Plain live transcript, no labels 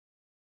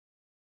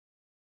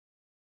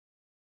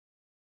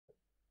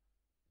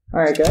All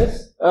right,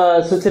 guys.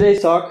 So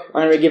today's talk,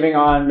 I'm going to be giving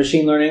on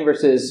machine learning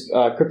versus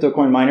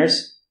cryptocoin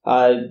miners.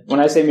 When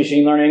I say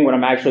machine learning, what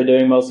I'm actually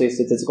doing mostly is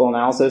statistical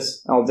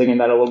analysis. I'll dig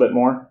into that a little bit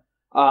more.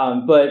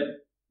 But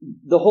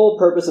the whole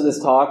purpose of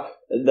this talk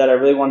that I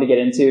really wanted to get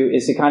into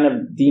is to kind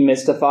of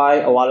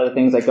demystify a lot of the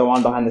things that go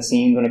on behind the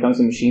scenes when it comes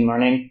to machine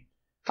learning.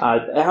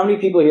 How many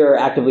people here are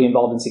actively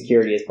involved in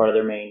security as part of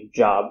their main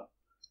job?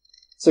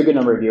 So a good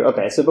number of you.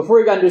 Okay, so before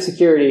we got into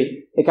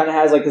security, it kind of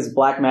has like this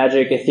black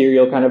magic,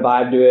 ethereal kind of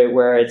vibe to it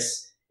where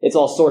it's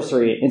all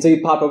sorcery until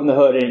you pop open the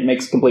hood and it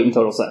makes complete and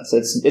total sense.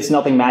 It's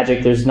nothing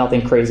magic. There's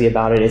nothing crazy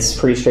about it. It's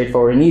pretty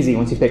straightforward and easy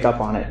once you pick up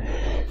on it.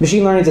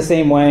 Machine learning is the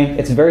same way.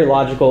 It's very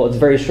logical. It's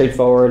very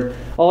straightforward.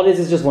 All it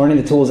is just learning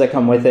the tools that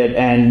come with it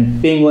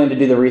and being willing to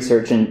do the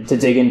research and to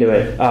dig into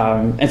it.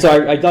 And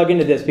so I dug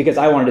into this because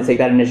I wanted to take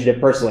that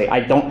initiative personally. I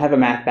don't have a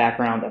math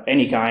background of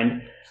any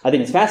kind. I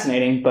think it's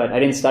fascinating, but I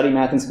didn't study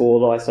math in school,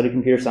 though I studied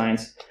computer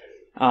science.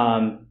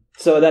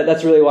 So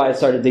that's really why I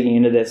started digging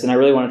into this, and I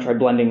really want to try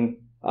blending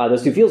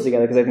those two fields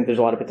together because I think there's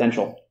a lot of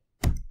potential.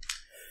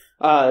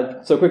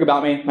 So quick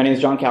about me. My name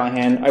is Jonn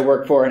Callahan. I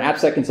work for an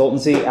AppSec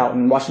consultancy out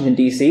in Washington,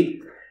 D.C.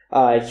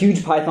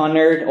 Huge Python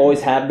nerd,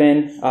 always have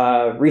been.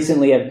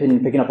 Recently, I've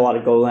been picking up a lot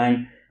of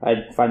Golang.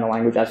 I find the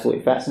language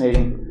absolutely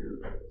fascinating.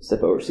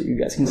 Step over so you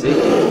guys can see.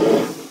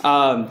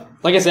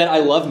 Like I said, I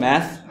love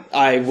math.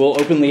 I will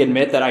openly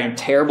admit that I am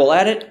terrible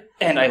at it,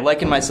 and I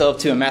liken myself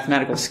to a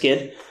mathematical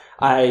skid.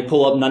 I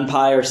pull up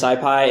NumPy or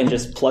SciPy and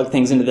just plug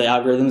things into the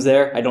algorithms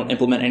there. I don't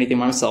implement anything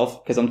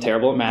myself because I'm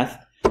terrible at math.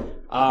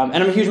 And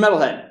I'm a huge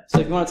metalhead.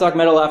 So if you want to talk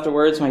metal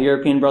afterwards, my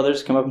European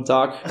brothers, come up and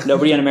talk.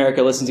 Nobody in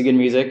America listens to good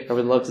music. I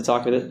would love to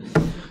talk with it.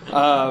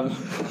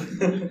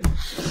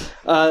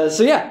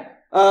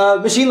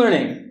 Machine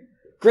learning.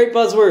 Great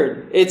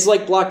buzzword. It's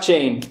like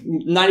blockchain.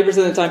 90% of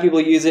the time people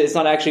use it, it's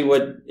not actually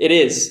what it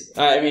is.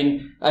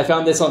 I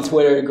found this on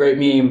Twitter, a great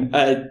meme.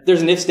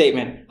 There's an if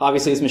statement.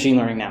 Obviously, it's machine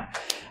learning now.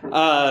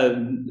 A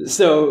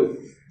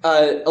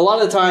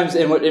lot of the times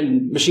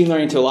in machine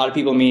learning to a lot of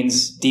people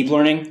means deep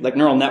learning, like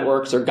neural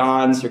networks or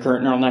GANs,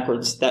 recurrent neural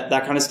networks, that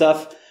kind of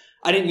stuff.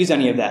 I didn't use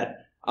any of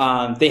that.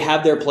 They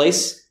have their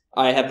place.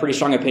 I have pretty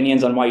strong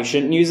opinions on why you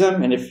shouldn't use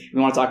them. And if you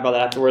want to talk about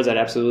that afterwards, I'd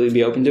absolutely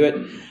be open to it.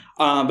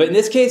 But in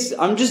this case,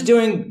 I'm just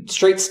doing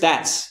straight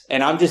stats,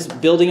 and I'm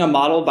just building a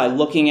model by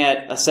looking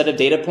at a set of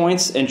data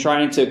points and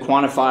trying to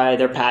quantify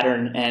their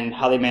pattern and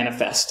how they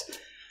manifest.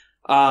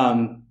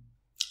 Quick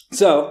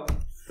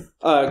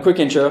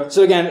intro.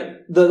 So again,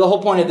 the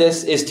whole point of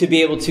this is to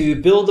be able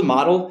to build a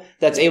model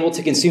that's able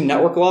to consume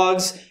network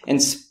logs and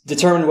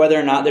determine whether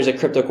or not there's a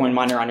cryptocoin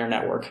miner on your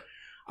network.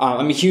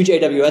 I'm a huge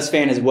AWS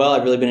fan as well.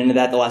 I've really been into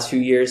that the last few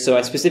years, so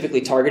I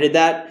specifically targeted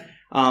that.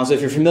 So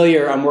if you're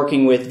familiar, I'm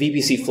working with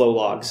VPC flow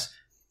logs.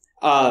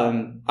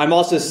 I'm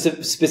also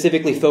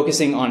specifically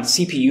focusing on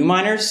CPU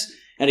miners.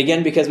 And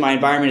again, because my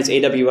environment is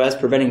AWS,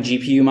 preventing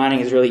GPU mining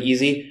is really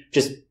easy.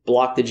 Just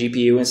block the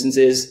GPU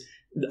instances.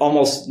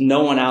 Almost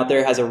no one out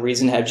there has a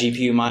reason to have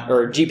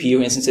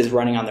GPU instances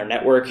running on their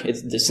network.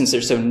 Since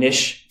they're so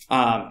niche.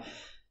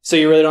 So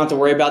you really don't have to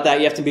worry about that.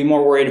 You have to be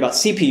more worried about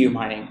CPU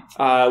mining,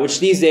 which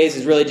these days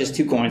is really just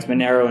two coins,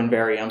 Monero and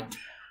Varium.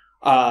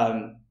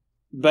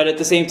 But at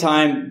the same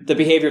time, the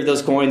behavior of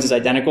those coins is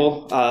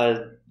identical.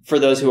 For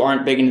those who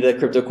aren't big into the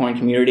crypto coin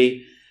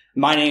community,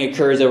 mining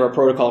occurs over a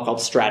protocol called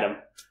Stratum.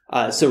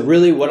 So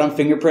really what I'm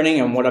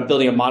fingerprinting and what I'm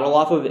building a model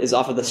off of is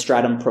off of the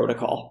Stratum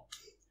protocol.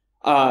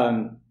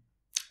 AWS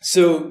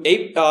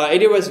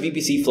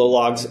VPC flow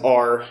logs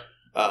are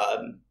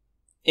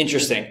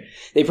interesting.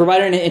 They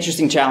provide an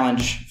interesting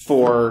challenge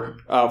for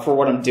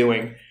what I'm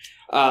doing.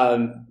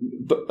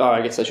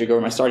 I guess I should go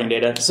over my starting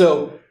data.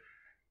 So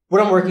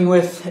what I'm working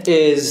with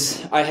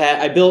is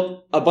I built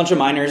a bunch of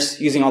miners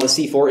using all the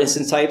C4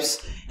 instance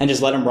types and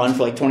just let them run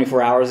for like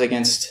 24 hours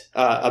against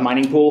a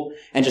mining pool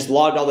and just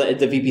logged all the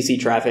VPC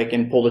traffic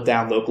and pulled it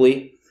down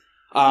locally.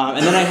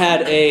 And then I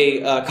had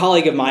a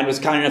colleague of mine was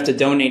kind enough to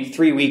donate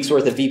 3 weeks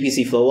worth of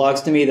VPC flow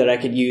logs to me that I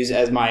could use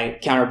as my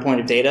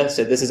counterpoint of data.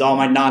 So this is all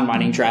my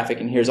non-mining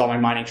traffic and here's all my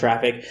mining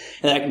traffic.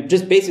 And I can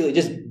just basically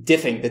just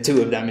diffing the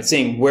two of them and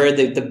seeing where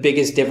the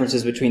biggest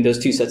differences between those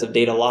two sets of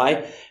data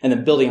lie and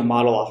then building a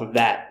model off of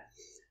that.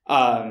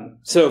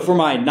 So for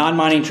my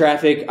non-mining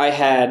traffic, I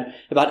had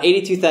about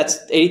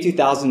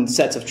 82,000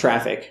 sets of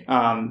traffic,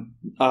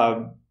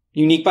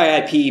 unique by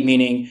IP,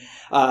 meaning,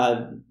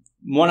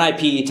 one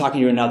IP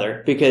talking to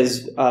another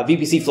because,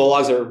 VPC flow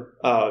logs are,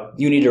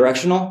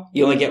 unidirectional.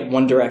 You only get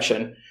one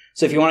direction.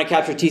 So if you want to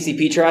capture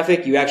TCP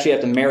traffic, you actually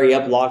have to marry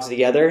up logs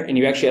together and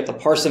you actually have to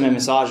parse them and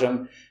massage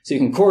them so you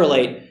can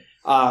correlate.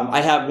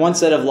 I have one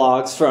set of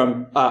logs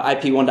from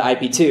IP1 to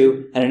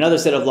IP2 and another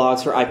set of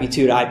logs for IP2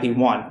 to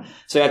IP1.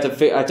 So I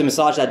have to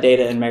massage that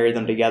data and marry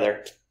them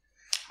together.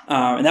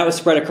 And that was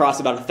spread across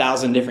about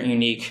 1,000 different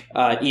unique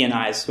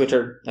ENIs, which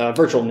are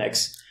virtual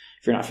NICs,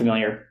 if you're not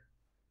familiar.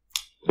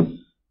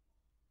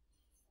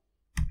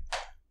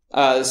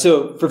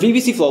 So for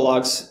VPC flow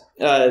logs,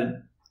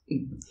 the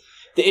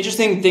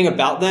interesting thing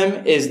about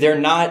them is they're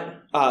not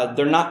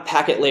they're not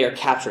packet layer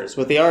captures.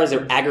 What they are is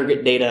they're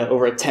aggregate data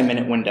over a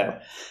 10-minute window.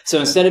 So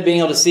instead of being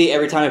able to see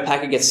every time a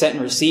packet gets sent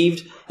and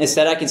received,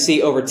 instead I can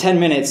see over 10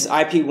 minutes,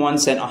 IP1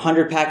 sent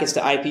 100 packets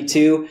to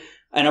IP2,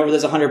 and over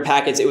those 100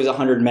 packets, it was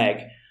 100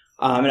 meg.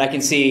 And I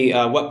can see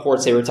what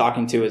ports they were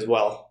talking to as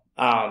well.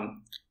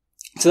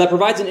 So that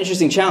provides an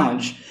interesting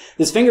challenge.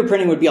 This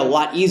fingerprinting would be a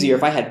lot easier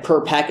if I had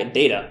per packet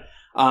data,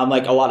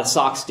 like a lot of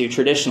SOCs do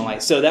traditionally.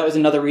 So that was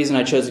another reason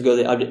I chose to go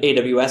the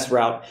AWS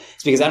route.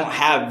 It's because I don't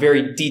have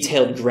very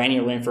detailed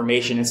granular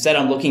information. Instead,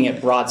 I'm looking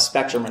at broad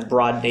spectrum and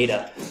broad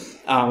data,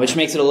 which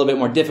makes it a little bit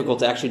more difficult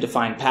to actually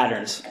define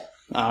patterns,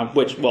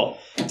 which, well,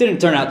 didn't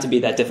turn out to be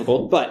that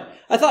difficult, but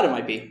I thought it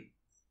might be.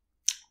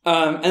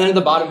 And then at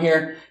the bottom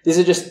here, this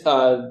is just,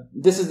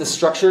 this is the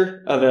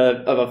structure of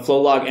a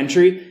flow log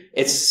entry.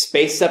 It's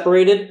space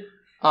separated.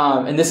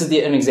 And this is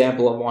an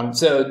example of one.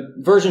 So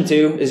version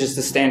 2 is just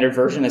the standard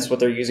version. That's what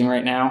they're using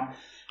right now.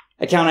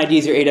 Account ID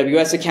is your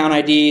AWS account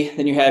ID.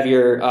 Then you have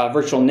your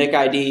virtual NIC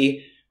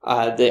ID,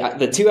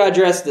 the to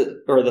address,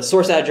 or the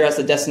source address,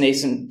 the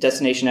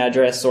destination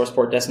address, source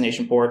port,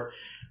 destination port.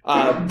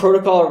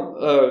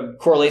 Protocol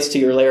correlates to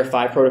your layer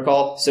 5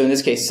 protocol. So in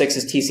this case, 6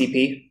 is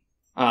TCP.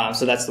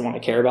 So that's the one I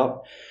care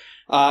about.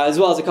 As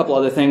well as a couple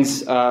other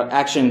things.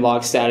 Action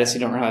log status, you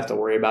don't really have to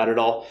worry about it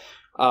all.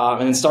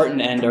 And then start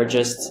and end are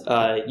just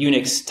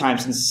Unix time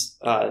since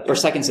or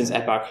second since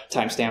epoch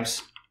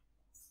timestamps.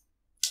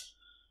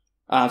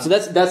 So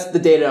that's the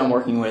data I'm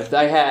working with.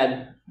 I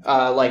had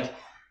like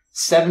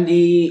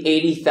 70,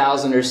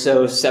 80,000 or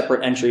so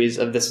separate entries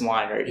of this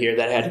line right here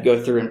that I had to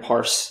go through and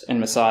parse and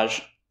massage.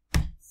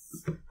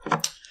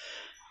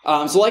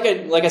 So like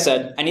I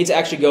said, I need to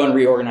actually go and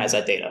reorganize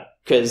that data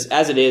because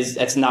as it is,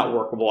 it's not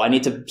workable. I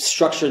need to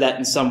structure that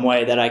in some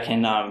way that I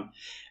can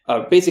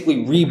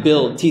basically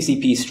rebuild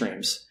TCP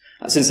streams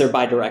since they're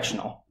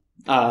bidirectional.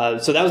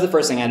 So that was the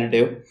first thing I had to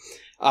do.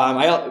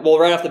 Well,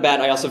 right off the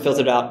bat, I also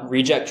filtered out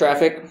reject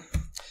traffic.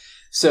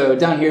 So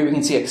down here, we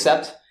can see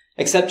accept.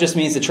 Accept just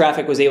means the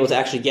traffic was able to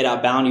actually get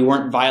outbound. You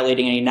weren't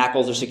violating any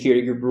NACLs or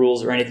security group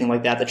rules or anything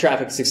like that. The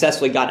traffic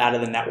successfully got out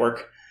of the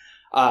network.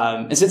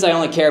 And since I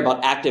only care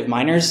about active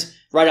miners,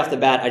 right off the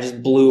bat, I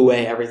just blew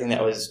away everything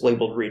that was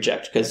labeled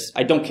reject because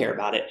I don't care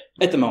about it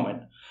at the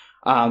moment.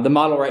 The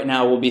model right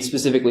now will be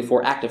specifically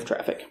for active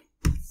traffic.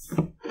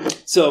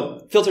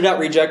 So filtered out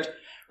reject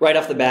right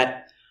off the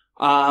bat.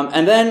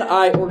 And then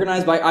I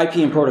organized by IP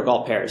and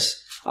protocol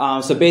pairs.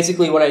 So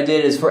basically what I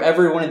did is for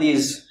every one of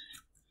these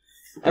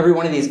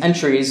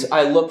entries,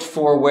 I looked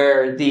for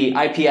where the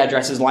IP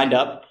addresses lined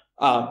up,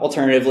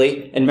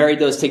 alternatively, and married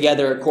those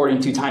together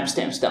according to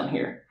timestamps down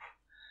here.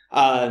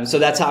 So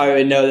that's how I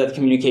would know that the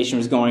communication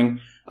was going,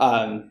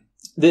 over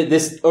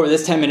this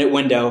 10-minute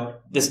window,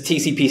 this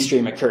TCP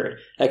stream occurred.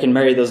 I can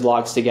marry those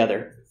logs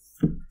together.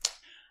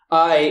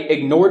 I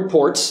ignored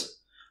ports.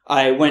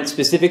 I went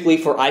specifically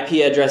for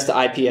IP address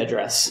to IP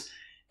address.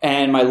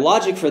 And my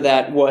logic for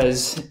that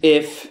was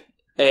if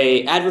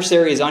a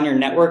adversary is on your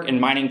network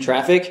and mining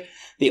traffic,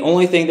 the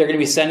only thing they're going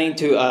to be sending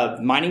to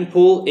a mining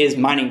pool is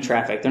mining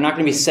traffic. They're not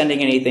going to be sending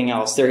anything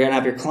else. They're going to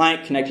have your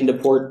client connecting to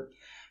port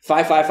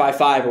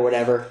 5555 or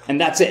whatever, and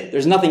that's it.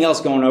 There's nothing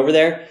else going over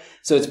there.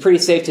 So it's pretty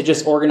safe to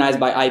just organize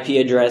by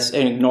IP address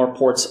and ignore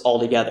ports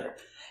altogether.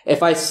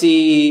 If I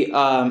see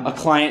a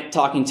client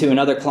talking to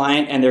another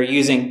client and they're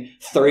using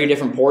 30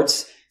 different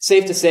ports,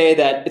 safe to say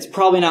that it's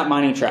probably not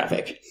mining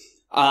traffic.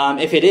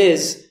 If it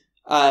is,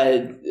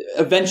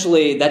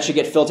 eventually that should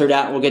get filtered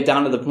out and we'll get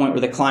down to the point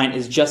where the client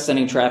is just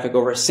sending traffic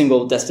over a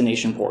single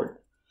destination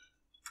port.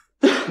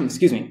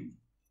 Excuse me.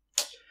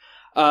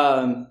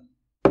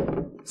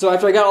 So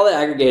after I got all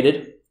that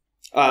aggregated,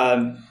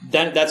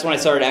 that's when I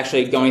started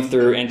actually going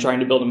through and trying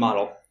to build a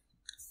model.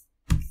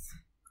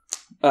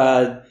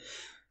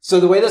 So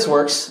the way this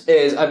works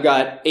is I've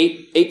got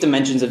eight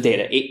dimensions of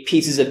data, 8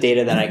 pieces of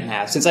data that I can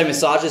have. Since I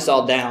massaged this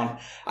all down,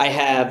 I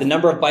have the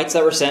number of bytes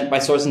that were sent by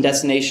source and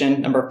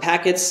destination, number of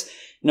packets,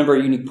 number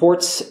of unique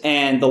ports,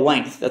 and the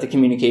length that the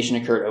communication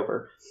occurred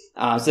over.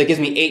 So that gives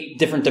me 8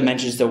 different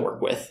dimensions to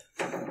work with.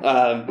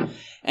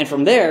 And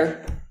from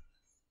there,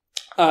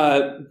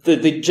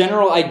 the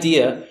general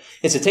idea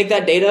is to take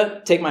that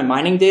data, take my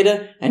mining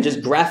data, and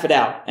just graph it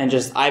out and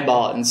just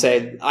eyeball it and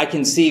say, I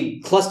can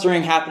see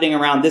clustering happening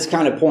around this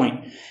kind of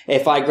point.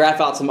 If I graph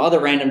out some other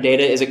random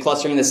data, is it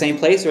clustering in the same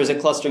place or is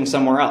it clustering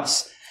somewhere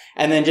else?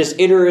 And then just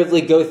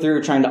iteratively go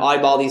through trying to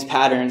eyeball these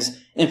patterns,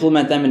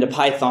 implement them into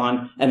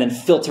Python, and then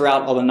filter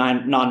out all the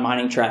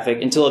non-mining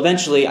traffic until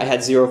eventually I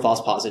had 0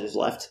 false positives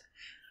left.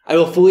 I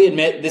will fully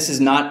admit this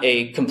is not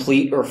a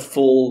complete or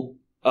full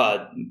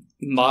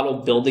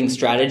model building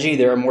strategy.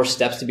 There are more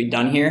steps to be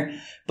done here.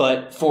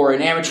 But for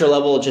an amateur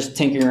level, just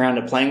tinkering around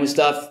and playing with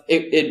stuff,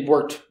 it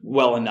worked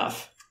well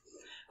enough.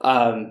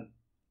 And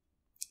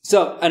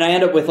I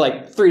ended up with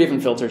like 3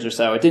 different filters or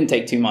so. It didn't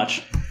take too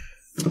much.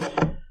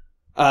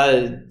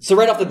 So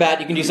right off the bat,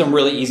 you can do some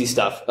really easy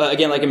stuff.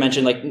 Again, like I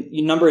mentioned, like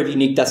number of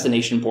unique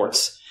destination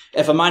ports.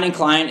 If a mining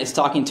client is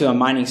talking to a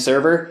mining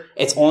server,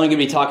 it's only going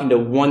to be talking to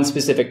one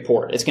specific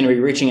port. It's going to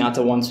be reaching out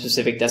to one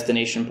specific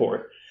destination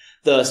port.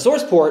 The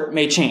source port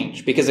may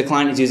change because the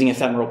client is using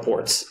ephemeral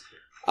ports.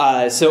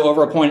 So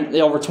over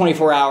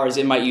 24 hours,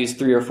 it might use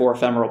 3 or 4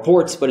 ephemeral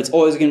ports, but it's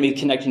always going to be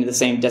connecting to the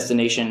same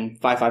destination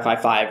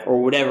 5555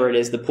 or whatever it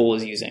is the pool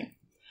is using.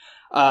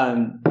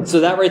 So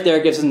that right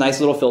there gives us a nice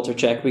little filter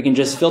check. We can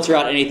just filter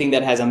out anything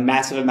that has a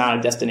massive amount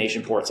of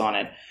destination ports on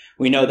it.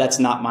 We know that's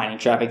not mining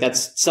traffic.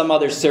 That's some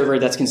other server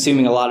that's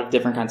consuming a lot of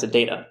different kinds of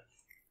data.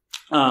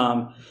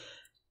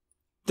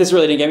 This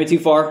really didn't get me too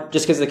far,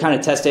 just because of the kind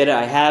of test data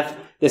I have.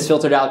 This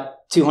filtered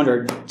out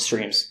 200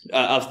 streams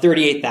of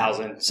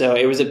 38,000. So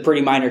it was a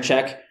pretty minor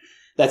check.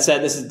 That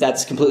said,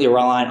 that's completely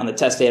reliant on the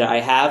test data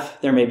I have.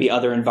 There may be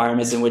other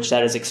environments in which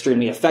that is an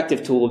extremely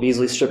effective tool of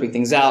easily stripping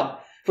things out.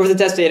 For the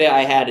test data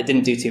I had, it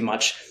didn't do too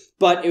much,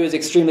 but it was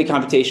extremely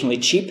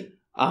computationally cheap.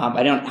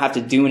 I don't have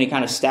to do any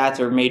kind of stats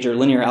or major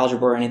linear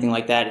algebra or anything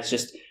like that. It's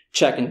just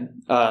check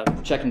and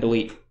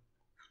delete.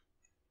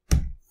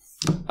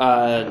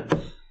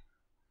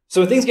 So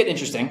when things get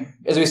interesting,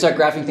 as we start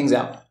graphing things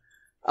out,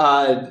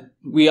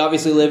 we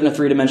obviously live in a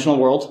 3-dimensional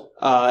world,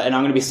 and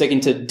I'm going to be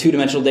sticking to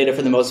 2-dimensional data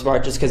for the most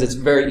part, just because it's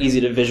very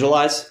easy to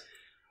visualize.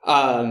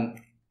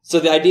 So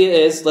the idea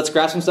is, let's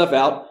graph some stuff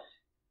out,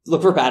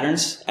 look for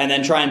patterns, and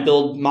then try and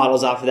build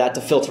models off of that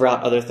to filter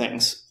out other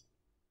things.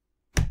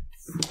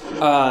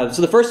 So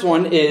the first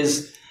one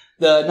is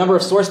the number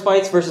of source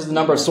bytes versus the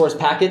number of source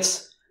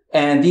packets.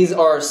 And these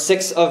are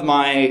 6 of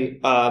my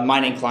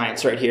mining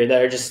clients right here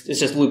that are it's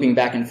just looping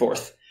back and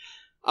forth.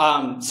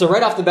 So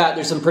right off the bat,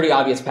 there's some pretty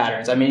obvious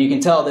patterns. I mean, you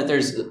can tell that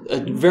there's a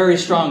very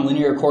strong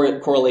linear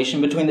correlation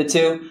between the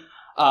two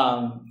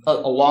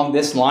along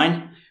this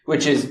line,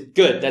 which is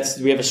good.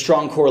 We have a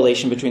strong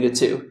correlation between the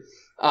two.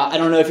 I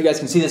don't know if you guys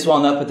can see this well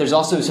enough, but there's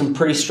also some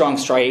pretty strong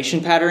striation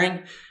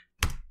patterning.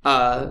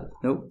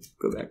 Nope,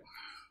 go back.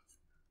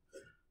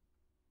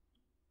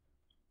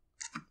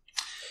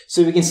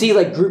 So we can see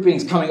like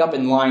groupings coming up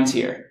in lines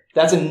here.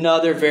 That's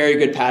another very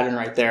good pattern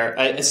right there,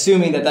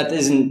 assuming that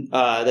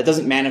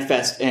doesn't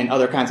manifest in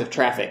other kinds of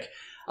traffic.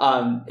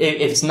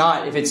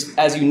 If it's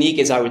as unique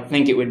as I would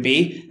think it would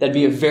be, that'd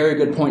be a very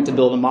good point to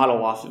build a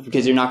model off of,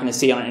 because you're not going to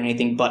see it on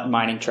anything but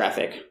mining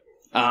traffic.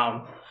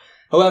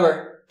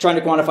 However, trying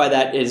to quantify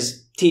that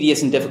is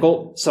tedious and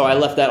difficult, so I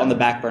left that on the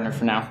back burner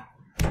for now.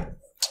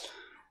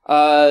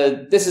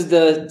 This is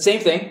the same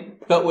thing,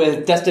 but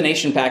with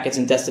destination packets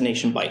and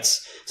destination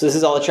bytes. So this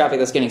is all the traffic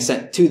that's getting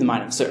sent to the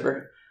mining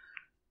server.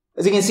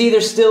 As you can see,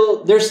 there's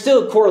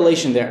still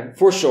correlation there,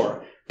 for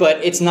sure,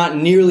 but it's not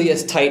nearly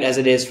as tight as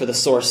it is for the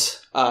source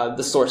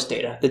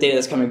data, the data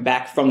that's coming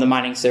back from the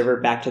mining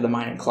server back to the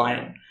mining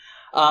client.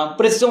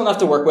 But it's still enough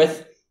to work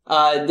with.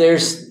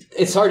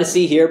 It's hard to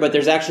see here, but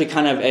there's actually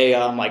kind of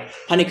a like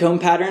honeycomb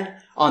pattern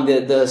on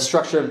the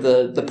structure of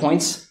the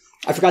points.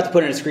 I forgot to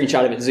put in a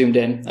screenshot of it zoomed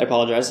in. I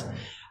apologize.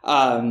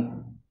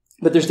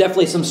 But there's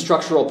definitely some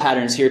structural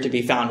patterns here to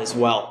be found as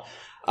well.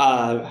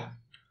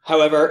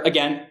 However,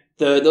 again,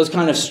 those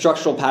kind of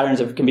structural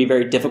patterns can be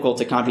very difficult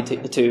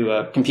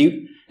to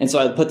compute, and so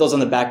I put those on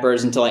the back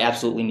burners until I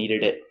absolutely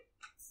needed it.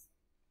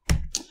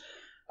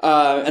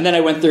 And then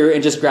I went through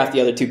and just graphed the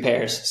other 2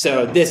 pairs.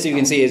 So this, you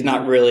can see, is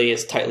not really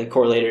as tightly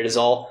correlated as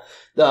all.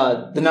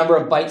 The number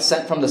of bytes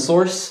sent from the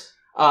source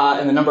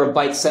and the number of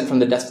bytes sent from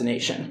the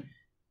destination.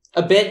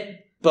 A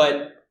bit,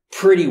 but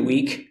pretty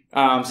weak.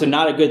 So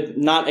not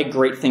a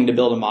great thing to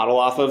build a model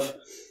off of.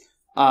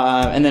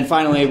 And then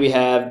finally, we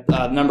have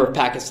number of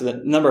packets,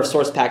 the number of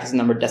source packets and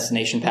number of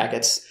destination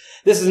packets.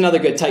 This is another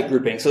good tight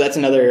grouping. So that's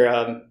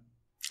another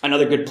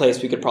good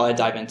place we could probably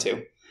dive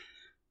into.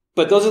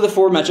 But those are the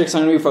 4 metrics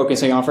I'm going to be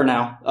focusing on for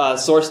now.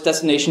 Source,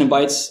 destination, and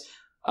bytes,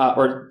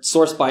 or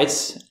source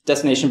bytes,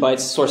 destination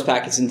bytes, source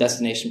packets, and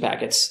destination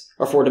packets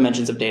are 4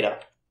 dimensions of data.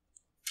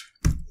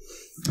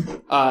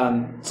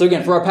 So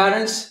again, for our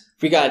patterns,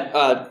 we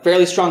got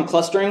fairly strong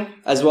clustering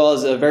as well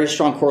as a very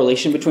strong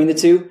correlation between the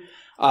two,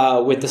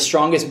 with the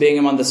strongest being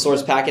among the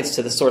source packets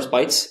to the source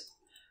bytes.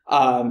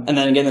 And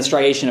then again, the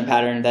striation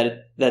pattern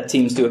that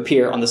seems to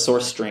appear on the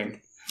source stream.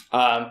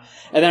 And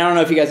then I don't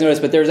know if you guys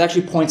noticed, but there's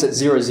actually points at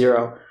 0,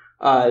 0.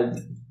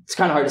 It's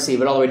kind of hard to see,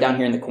 but all the way down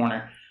here in the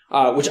corner,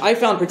 which I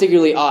found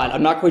particularly odd.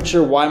 I'm not quite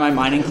sure why my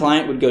mining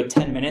client would go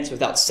 10 minutes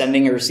without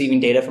sending or receiving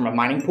data from a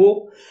mining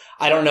pool.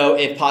 I don't know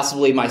if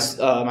possibly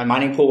my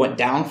mining pool went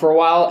down for a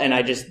while and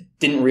I just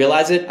didn't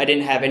realize it. I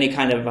didn't have any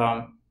kind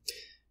of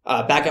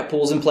backup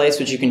pools in place,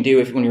 which you can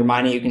do when you're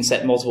mining. You can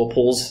set multiple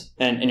pools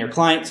in your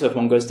client, so if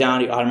one goes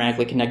down, you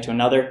automatically connect to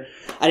another.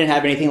 I didn't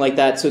have anything like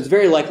that, so it's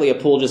very likely a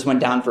pool just went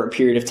down for a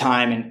period of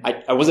time, and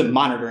I wasn't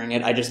monitoring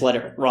it. I just let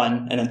it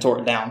run and then tore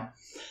it down.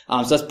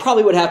 So that's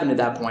probably what happened at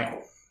that point.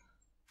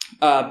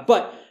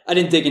 But I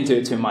didn't dig into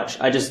it too much.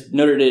 I just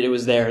noted it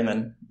was there and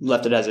then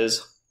left it as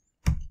is.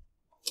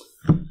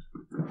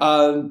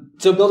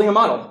 So building a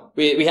model.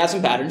 We have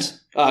some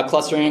patterns,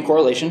 clustering and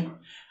correlation.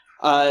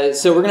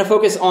 So we're going to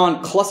focus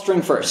on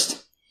clustering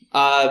first.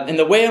 And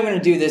the way I'm going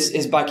to do this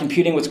is by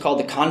computing what's called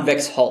the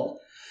convex hull.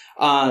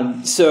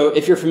 So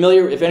if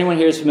anyone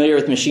here is familiar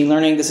with machine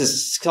learning, this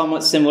is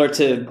somewhat similar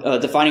to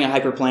defining a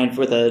hyperplane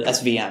with a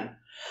SVM.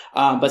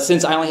 But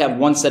since I only have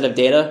one set of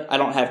data, I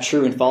don't have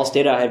true and false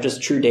data, I have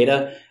just true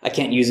data, I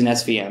can't use an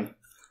SVM.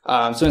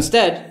 So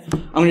instead,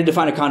 I'm going to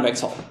define a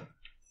convex hull.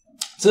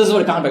 So this is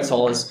what a convex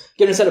hull is.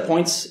 Given a set of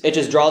points, it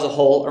just draws a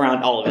hole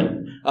around all of it,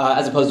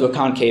 as opposed to a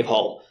concave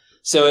hull.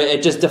 So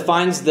it just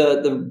defines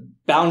the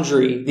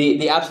boundary,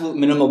 the absolute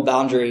minimal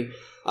boundary,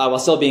 while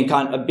still being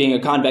a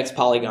convex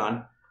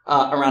polygon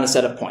around a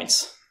set of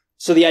points.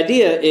 So the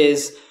idea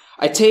is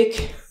I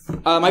take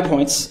my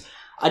points,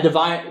 I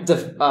define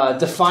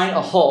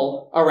a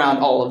hull around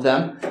all of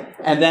them,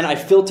 and then I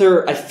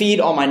feed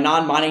all my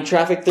non-mining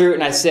traffic through,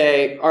 and I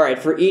say, all right,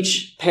 for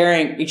each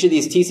of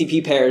these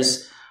TCP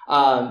pairs,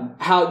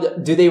 how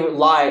do they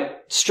lie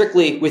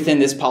strictly within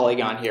this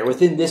polygon here,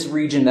 within this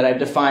region that I've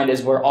defined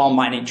as where all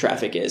mining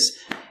traffic is.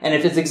 And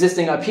if it's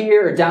existing up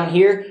here or down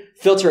here,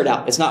 filter it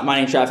out. It's not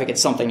mining traffic,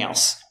 it's something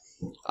else.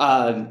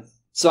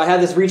 So I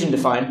have this region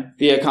defined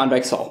via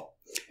convex hull.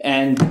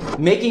 And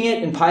making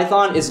it in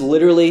Python is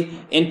literally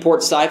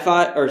import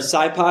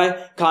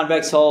scipy,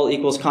 convex hull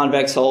equals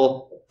convex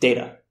hull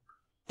data.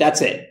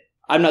 That's it.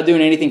 I'm not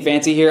doing anything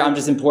fancy here. I'm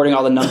just importing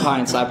all the NumPy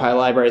and scipy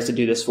libraries to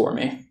do this for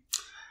me.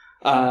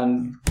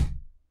 And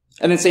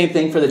then same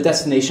thing for the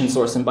destination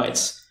source and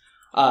bytes.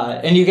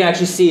 And you can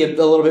actually see a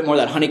little bit more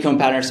of that honeycomb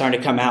pattern starting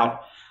to come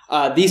out.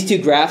 These two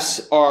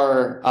graphs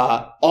are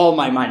all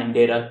my mining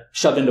data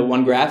shoved into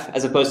one graph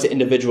as opposed to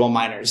individual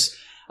miners.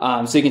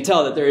 So you can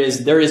tell that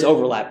there is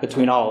overlap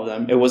between all of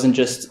them. It wasn't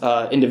just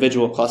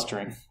individual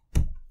clustering.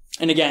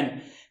 And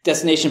again,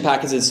 destination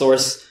packets and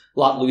source, a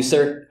lot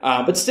looser,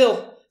 but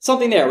still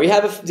something there. We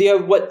have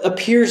what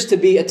appears to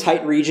be a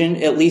tight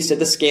region, at least at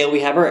the scale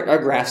we have our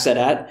graph set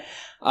at.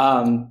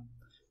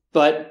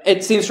 But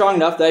it seems strong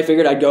enough that I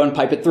figured I'd go and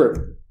pipe it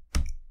through.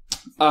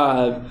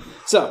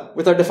 So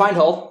with our defined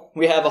hull,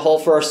 we have a hull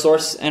for our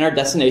source and our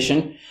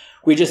destination.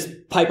 We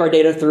just pipe our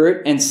data through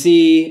it and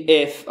see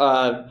if,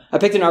 I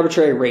picked an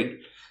arbitrary rate.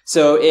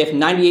 So if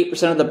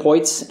 98% of the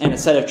points and a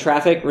set of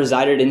traffic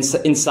resided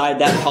inside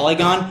that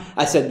polygon,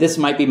 I said this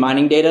might be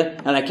mining data,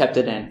 and I kept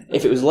it in.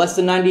 If it was less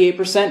than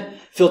 98%,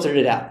 filtered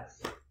it out.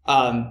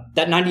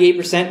 That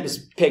 98% was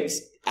picked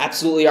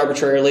absolutely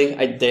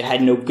arbitrarily. They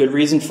had no good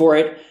reason for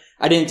it.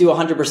 I didn't do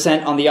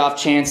 100% on the off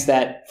chance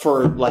that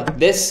for like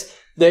this,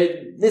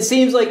 it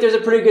seems like there's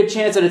a pretty good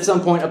chance that at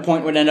some point a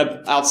point would end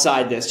up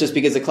outside this just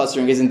because the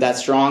clustering isn't that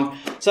strong.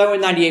 So I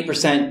went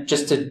 98%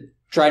 just to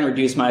try and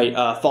reduce my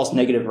false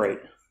negative rate.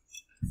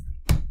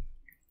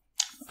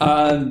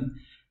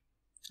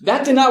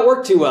 That did not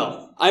work too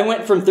well. I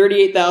went from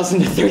 38,000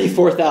 to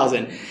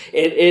 34,000.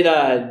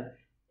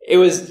 It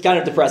was kind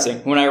of depressing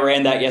when I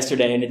ran that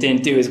yesterday, and it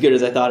didn't do as good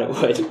as I thought it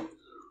would.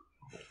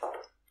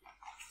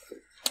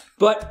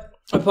 But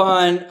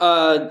upon,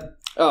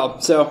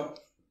 so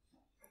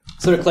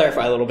to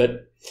clarify a little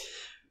bit,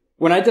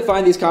 when I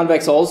defined these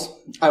convex hulls,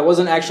 I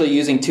wasn't actually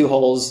using two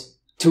hulls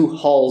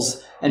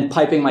and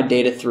piping my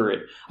data through it.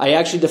 I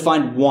actually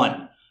defined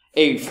one,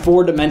 a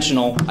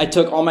 4-dimensional. I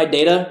took all my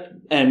data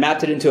and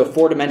mapped it into a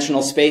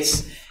 4-dimensional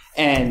space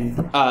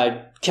and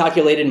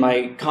calculated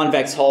my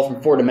convex hull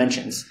from 4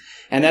 dimensions.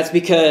 And that's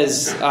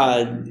because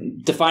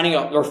finding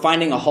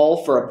a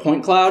hull for a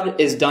point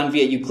cloud is done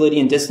via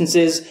Euclidean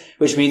distances,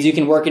 which means you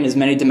can work in as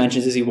many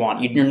dimensions as you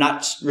want. You're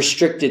not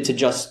restricted to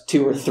just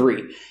 2 or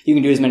 3. You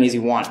can do as many as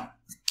you want.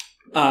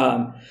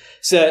 And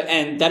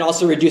that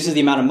also reduces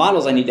the amount of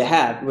models I need to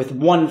have. With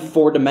one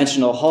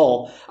 4-dimensional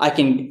hull, I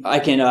can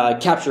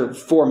capture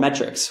 4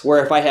 metrics.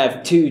 Where if I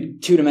have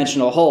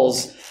two-dimensional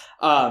hulls,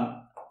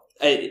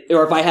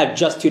 or if I have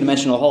just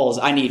 2-dimensional hulls,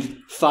 I need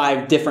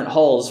 5 different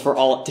hulls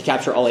to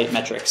capture all 8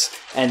 metrics.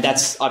 And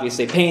that's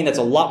obviously a pain. That's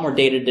a lot more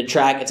data to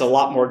track. It's a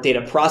lot more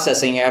data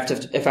processing.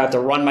 If I have to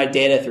run my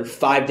data through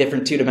 5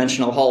 different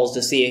 2-dimensional hulls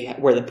to see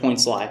where the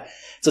points lie.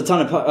 It's a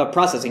ton of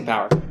processing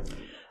power.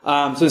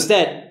 So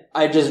instead,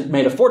 I just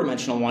made a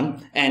 4-dimensional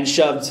one and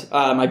shoved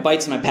my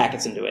bytes and my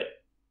packets into it.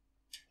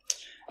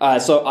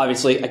 So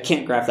obviously, I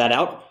can't graph that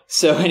out.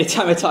 So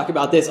anytime I talk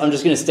about this, I'm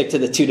just going to stick to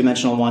the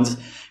 2-dimensional ones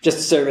just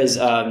to serve as,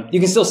 you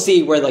can still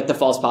see where like the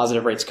false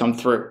positive rates come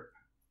through.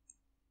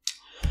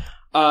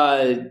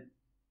 And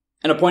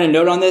a point of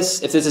note on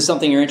this, if this is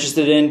something you're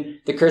interested in,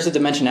 the cursive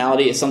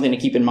dimensionality is something to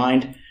keep in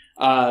mind.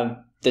 The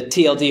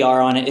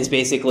TLDR on it is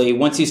basically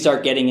once you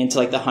start getting into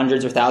like the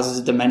hundreds or thousands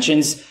of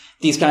dimensions,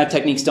 these kind of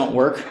techniques don't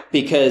work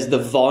because the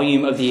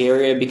volume of the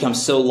area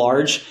becomes so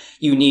large.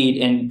 You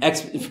need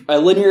a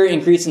linear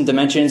increase in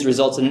dimensions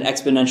results in an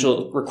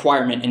exponential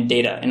requirement in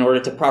data in order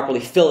to properly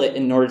fill it,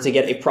 in order to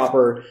get a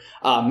proper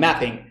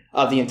mapping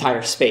of the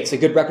entire space, a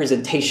good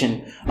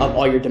representation of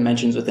all your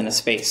dimensions within a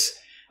space.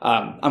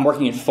 I'm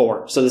working in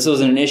 4, so this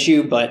wasn't an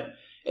issue, but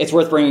it's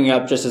worth bringing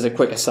up just as a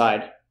quick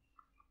aside.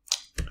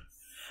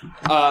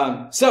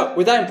 So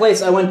with that in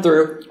place, I went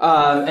through,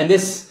 and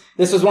this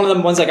was one of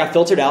the ones that got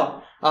filtered out.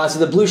 So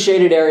the blue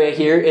shaded area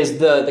here is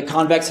the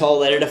convex hull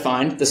that I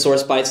defined, the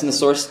source bytes and the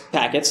source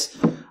packets.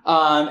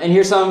 And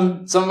here's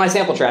some of my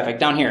sample traffic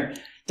down here.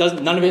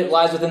 None of it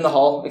lies within the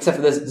hull except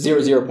for this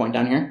 0, 0 point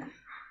down here.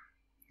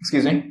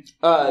 excuse me,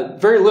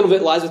 very little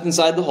bit lies within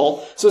inside the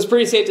hull. So it's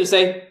pretty safe to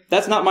say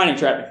that's not mining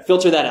traffic.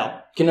 Filter that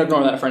out. Can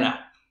ignore that for now.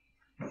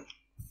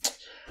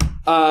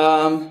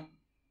 Oh,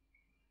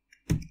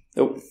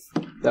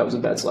 that was a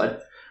bad slide.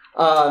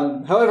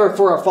 However,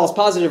 for our false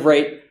positive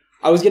rate,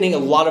 I was getting a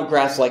lot of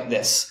graphs like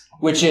this,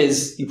 which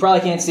is, you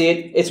probably can't see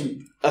it, it's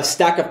a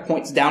stack of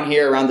points down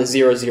here around the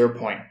 0, 0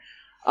 point.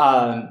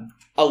 A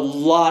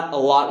lot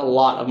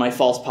of my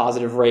false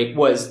positive rate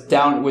was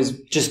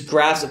just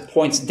graphs of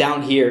points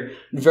down here,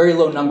 very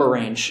low number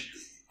range,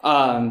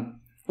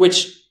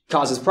 which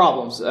causes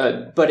problems,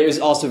 but it was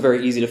also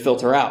very easy to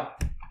filter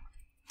out.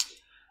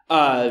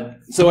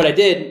 So what I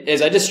did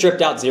is I just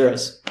stripped out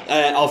zeros.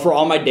 For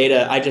all my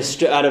data, I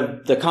just out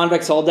of the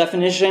convex hull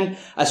definition,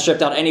 I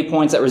stripped out any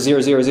points that were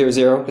 0, 0, 0,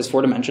 0, because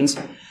 4 dimensions.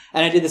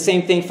 And I did the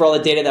same thing for all the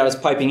data that I was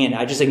piping in.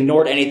 I just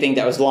ignored anything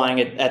that was lying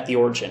at the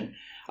origin,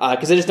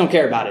 because I just don't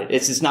care about it.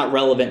 It's just not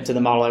relevant to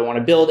the model I want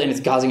to build, and it's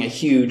causing a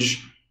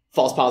huge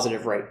false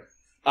positive rate.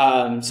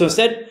 So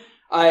instead,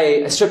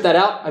 I stripped that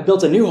out. I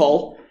built a new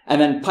hull, and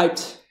then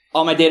piped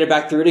all my data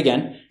back through it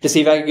again to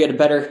see if I could get a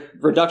better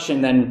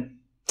reduction than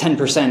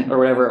 10% or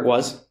whatever it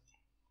was.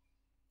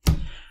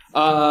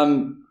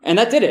 And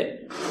that did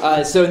it.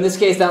 So in this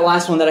case, that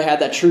last one that I had,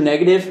 that true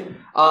negative,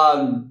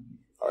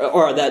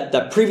 or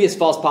that previous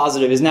false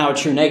positive is now a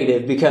true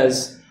negative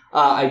because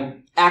I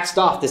axed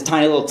off this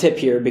tiny little tip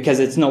here because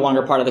it's no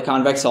longer part of the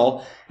convex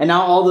hull. And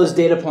now all those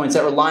data points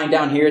that were lying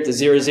down here at the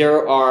 0,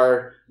 0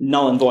 are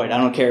null and void. I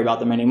don't care about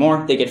them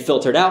anymore. They get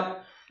filtered out.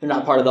 They're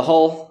not part of the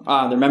hull.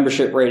 Their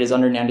membership rate is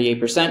under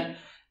 98%.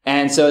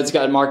 And so it's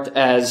got marked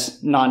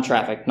as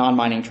non-traffic,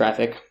 non-mining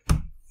traffic.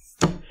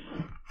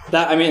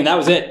 That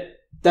was it.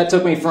 That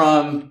took me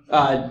from,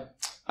 I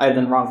had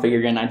the wrong figure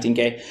again,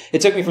 19K.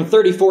 It took me from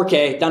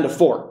 34K down to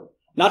 4.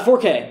 Not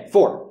 4K,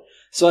 4.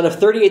 So out of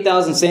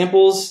 38,000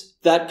 samples,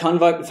 that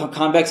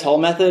convex hull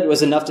method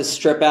was enough to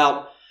strip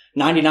out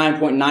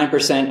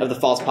 99.9% of the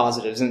false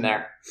positives in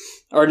there.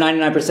 Or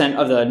 99%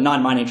 of the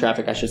non-mining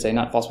traffic, I should say,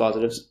 not false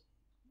positives.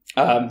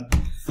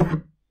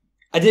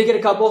 I did get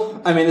a couple.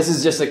 This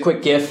is just a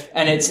quick GIF,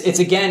 and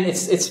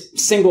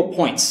it's single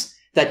points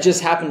that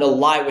just happen to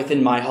lie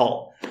within my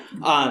hull.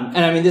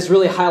 This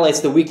really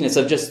highlights the weakness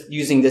of just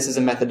using this as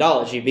a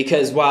methodology,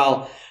 because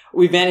while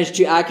we managed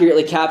to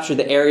accurately capture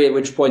the area at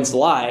which points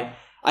lie,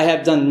 I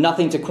have done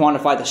nothing to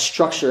quantify the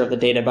structure of the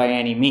data by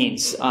any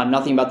means.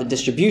 Nothing about the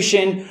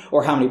distribution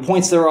or how many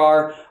points there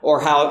are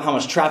or how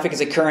much traffic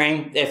is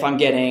occurring. If I'm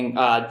getting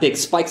big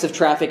spikes of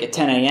traffic at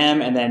 10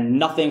 a.m. and then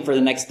nothing for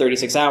the next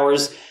 36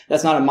 hours,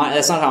 that's not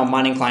how a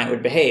mining client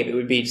would behave. It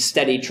would be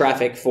steady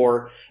traffic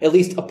for at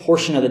least a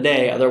portion of the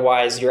day.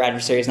 Otherwise, your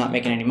adversary is not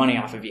making any money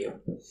off of you.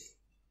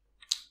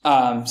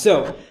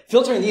 So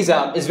filtering these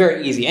out is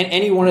very easy. And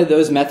any one of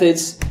those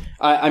methods,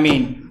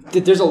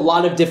 there's a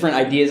lot of different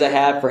ideas I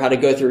have for how to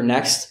go through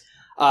next.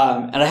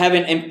 And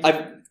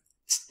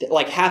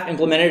I've half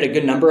implemented a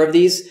good number of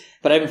these,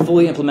 but I haven't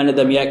fully implemented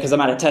them yet because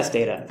I'm out of test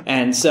data.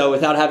 And so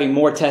without having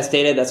more test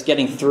data that's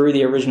getting through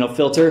the original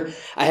filter,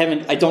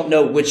 I don't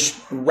know which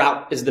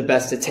route is the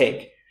best to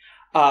take.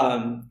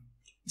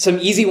 Some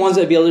easy ones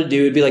I'd be able to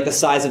do would be like the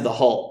size of the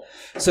hull.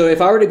 So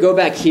if I were to go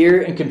back here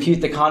and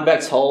compute the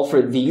convex hull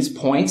for these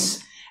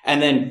points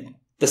and then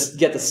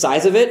get the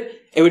size of it,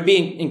 it would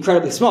be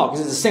incredibly small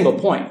because it's a single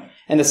point.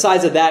 And the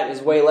size of that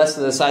is way less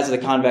than the size of the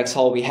convex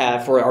hull we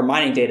have for our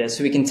mining data.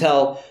 So we can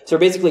tell, so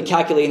we're basically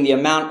calculating the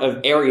amount of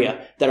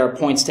area that our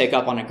points take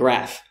up on a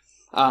graph.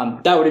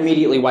 That would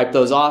immediately wipe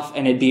those off,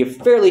 and it'd be a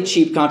fairly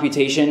cheap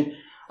computation.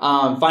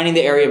 Finding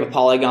the area of a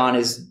polygon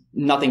is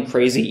nothing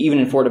crazy. Even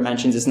in 4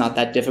 dimensions, it's not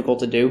that difficult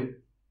to do.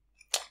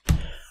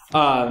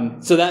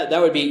 So that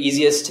would be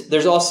easiest.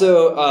 There's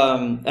also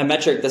a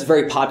metric that's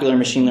very popular in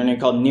machine learning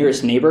called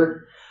nearest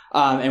neighbor.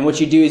 And what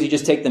you do is you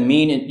just take the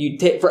mean,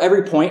 and for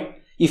every point,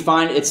 you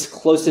find its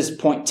closest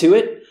point to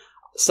it,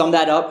 sum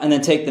that up, and then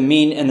take the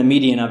mean and the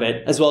median of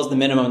it, as well as the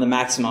minimum and the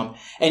maximum.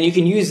 And you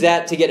can use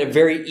that to get a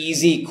very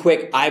easy,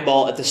 quick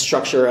eyeball at the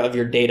structure of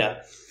your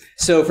data.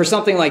 So for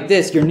something like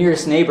this, your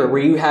nearest neighbor,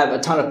 where you have a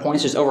ton of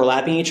points just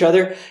overlapping each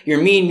other, your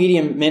mean,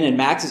 median, min, and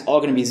max is all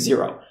going to be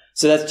 0.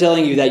 So that's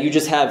telling you that you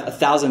just have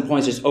 1,000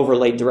 points just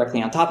overlaid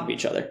directly on top of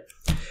each other.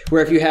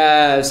 Where if you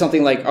have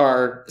something like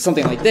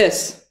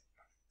this,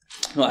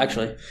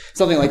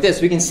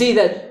 we can see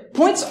that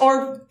points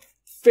are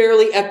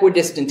fairly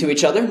equidistant to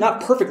each other, not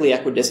perfectly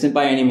equidistant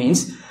by any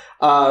means,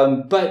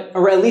 but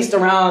at least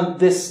around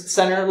this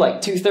center,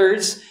 like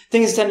 2/3,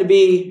 things tend to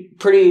be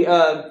pretty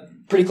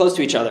close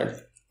to each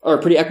other, or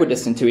pretty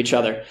equidistant to each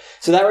other.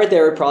 So that right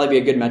there would probably be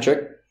a good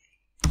metric.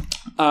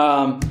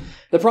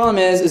 The problem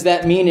is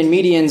that mean and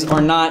medians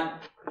are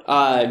not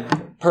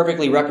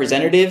perfectly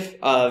representative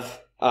of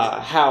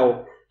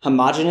how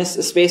homogeneous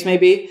a space may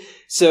be.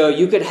 So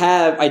you could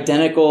have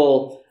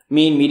identical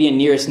mean, median,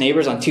 nearest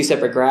neighbors on 2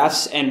 separate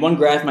graphs, and one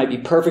graph might be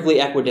perfectly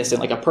equidistant,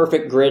 like a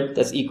perfect grid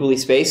that's equally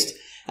spaced.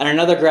 And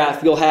another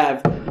graph, you'll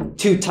have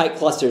 2 tight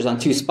clusters on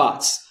 2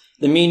 spots.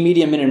 The mean,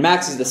 median, min, and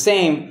max is the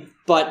same,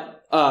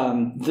 but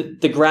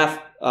the graph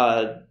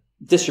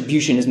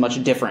distribution is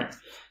much different.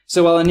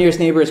 So while a nearest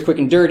neighbor is quick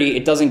and dirty,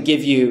 it doesn't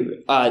give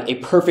you a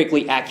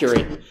perfectly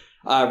accurate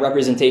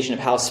representation of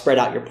how spread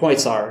out your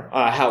points are,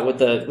 what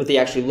they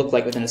actually look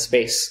like within a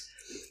space.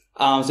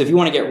 So if you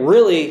want to get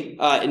really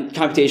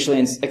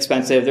computationally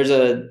expensive, there's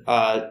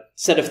a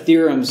set of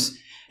theorems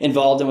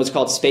involved in what's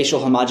called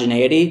spatial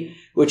homogeneity,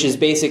 which is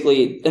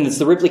basically, and it's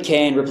the Ripley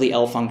K and Ripley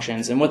L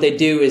functions. And what they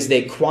do is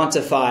they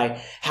quantify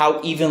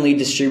how evenly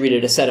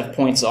distributed a set of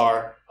points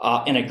are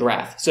in a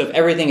graph. So if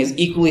everything is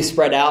equally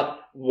spread out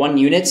 1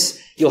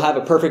 units, you'll have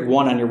a perfect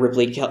 1 on your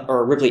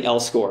Ripley L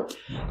score.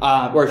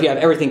 Or if you have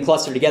everything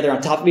clustered together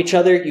on top of each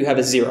other, you have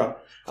a 0.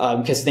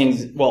 Because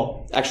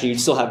actually you'd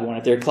still have 1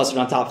 if they're clustered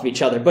on top of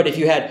each other. But if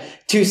you had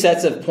 2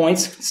 sets of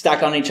points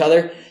stacked on each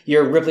other,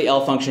 your Ripley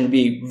L function would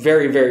be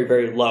very, very,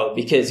 very low,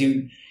 because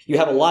you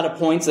have a lot of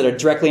points that are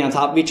directly on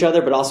top of each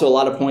other, but also a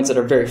lot of points that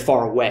are very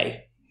far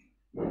away.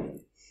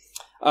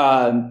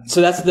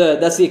 So that's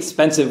the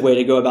expensive way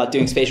to go about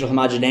doing spatial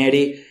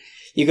homogeneity.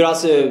 You could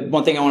also,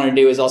 one thing I want to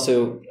do is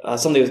also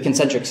something with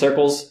concentric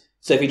circles.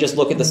 So if you just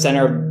look at the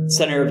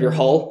center of your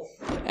hull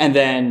and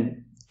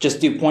then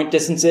just do point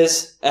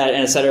distances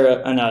and a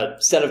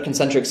set of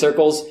concentric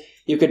circles,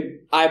 you could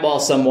eyeball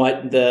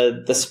somewhat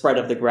the spread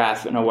of the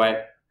graph in a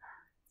way.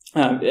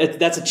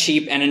 That's a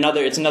cheap and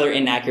it's another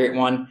inaccurate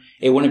one.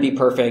 It wouldn't be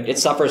perfect. It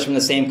suffers from the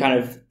same kind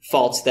of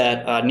faults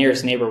that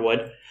nearest neighbor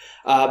would.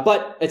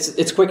 But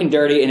it's quick and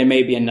dirty, and it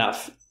may be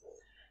enough.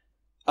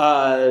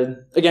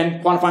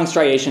 Again, quantifying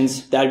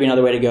striations, that would be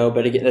another way to go,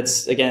 but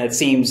it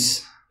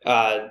seems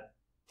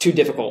too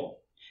difficult.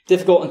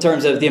 Difficult in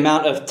terms of the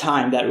amount of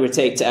time that it would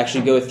take to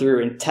actually go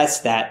through and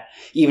test that,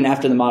 even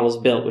after the model's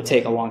built, would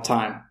take a long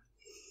time.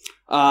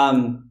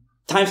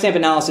 Timestamp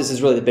analysis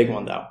is really the big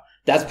one, though.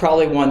 That's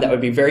probably one that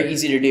would be very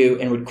easy to do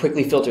and would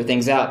quickly filter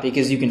things out,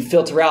 because you can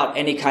filter out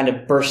any kind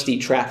of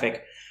bursty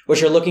traffic. What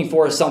you're looking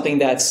for is something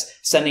that's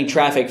sending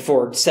traffic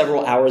for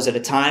several hours at a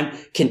time,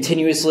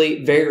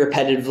 continuously, very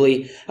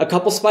repetitively, a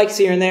couple spikes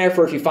here and there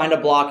for if you find a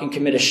block and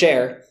commit a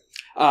share.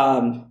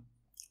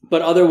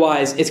 But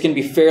otherwise, it's going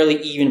to be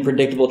fairly even,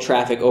 predictable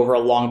traffic over a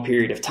long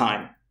period of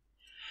time.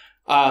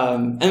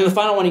 And then the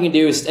final one you can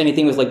do is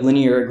anything with like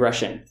linear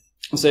regression.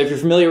 So if you're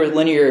familiar with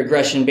linear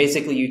regression,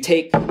 basically you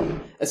take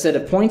a set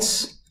of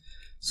points.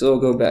 So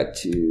we'll go back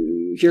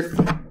to here.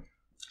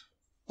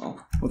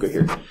 Well, we'll go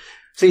here.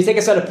 So you take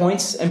a set of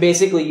points and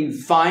basically you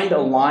find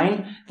a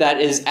line that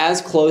is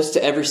as close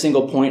to every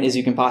single point as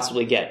you can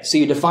possibly get. So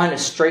you define a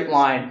straight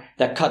line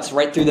that cuts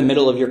right through the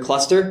middle of your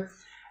cluster.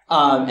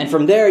 And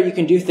from there, you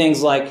can do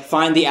things like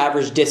find the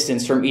average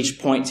distance from each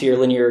point to your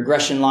linear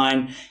regression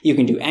line. You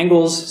can do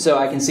angles. So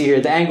I can see here,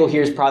 the angle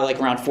here is probably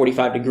like around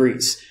 45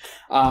 degrees.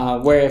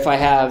 Where if I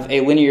have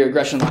a linear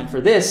regression line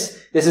for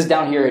this is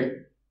down here at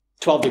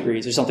 12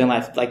 degrees or something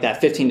like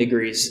that, 15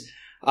 degrees.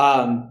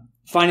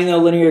 Finding the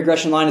linear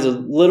regression line is a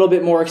little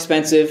bit more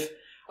expensive,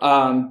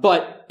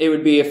 but it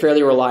would be a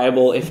fairly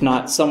reliable, if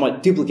not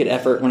somewhat duplicate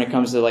effort when it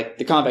comes to like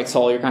the convex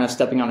hull. You're kind of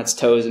stepping on its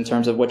toes in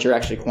terms of what you're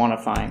actually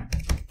quantifying.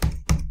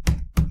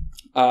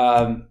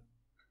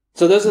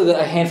 So those are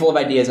a handful of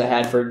ideas I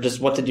had for just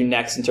what to do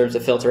next in terms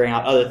of filtering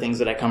out other things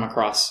that I come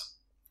across.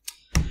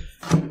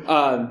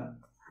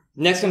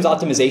 Next comes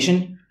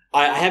optimization.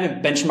 I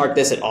haven't benchmarked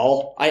this at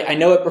all. I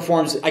know it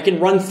performs. I can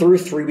run through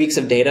 3 weeks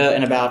of data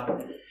in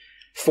about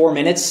 4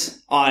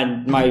 minutes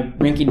on my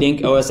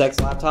rinky-dink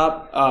OSX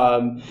laptop.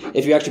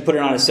 If you actually put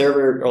it on a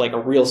server or like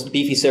a real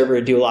beefy server,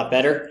 it'd do a lot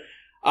better.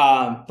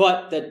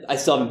 But I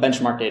still haven't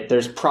benchmarked it.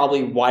 There's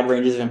probably wide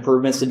ranges of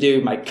improvements to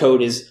do. My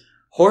code is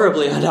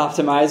horribly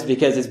unoptimized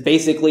because it's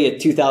basically a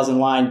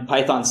 2,000-line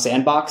Python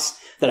sandbox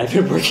that I've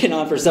been working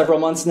on for several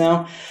months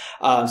now.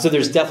 So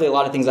there's definitely a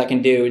lot of things I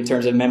can do in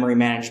terms of memory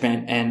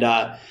management, and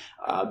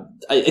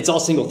it's all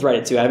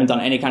single-threaded too. I haven't done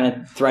any kind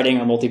of threading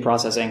or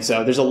multiprocessing,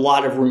 so there's a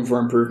lot of room for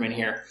improvement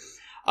here.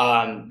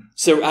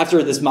 So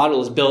after this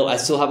model is built, I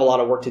still have a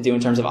lot of work to do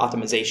in terms of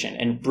optimization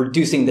and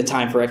reducing the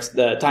time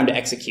to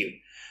execute.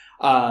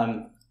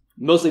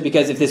 Mostly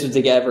because if this was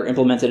to get ever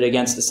implemented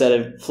against a set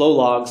of flow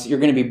logs, you're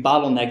going to be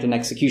bottlenecked in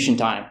execution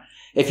time.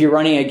 If you're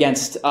running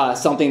against a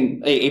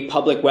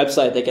public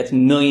website that gets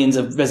millions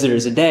of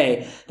visitors a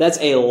day, that's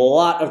a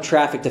lot of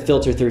traffic to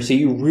filter through. So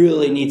you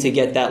really need to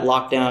get that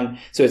locked down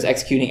so it's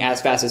executing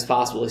as fast as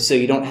possible. So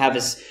you don't have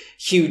this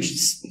huge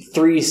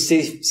 3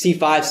 C5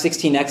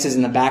 16Xs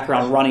in the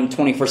background running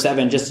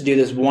 24/7 just to do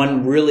this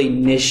one really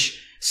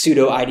niche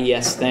pseudo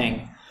IDS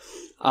thing.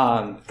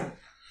 So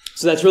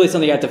that's really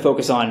something I have to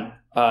focus on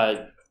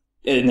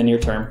in the near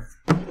term.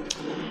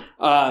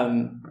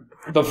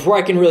 But before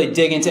I can really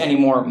dig into any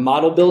more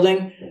model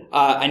building,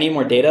 I need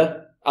more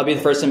data. I'll be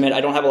the first to admit I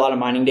don't have a lot of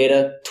mining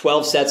data.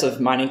 12 sets of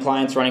mining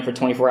clients running for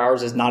 24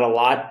 hours is not a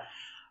lot.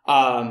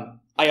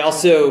 I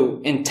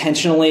also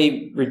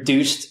intentionally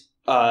reduced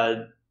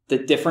the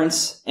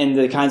difference in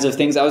the kinds of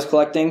things I was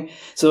collecting.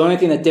 So the only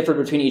thing that differed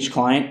between each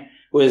client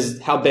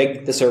was how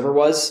big the server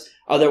was.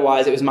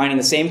 Otherwise, it was mining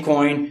the same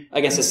coin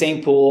against the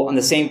same pool on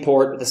the same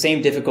port with the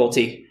same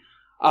difficulty.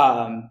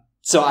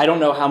 So I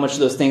don't know how much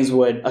those things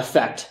would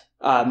affect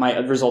my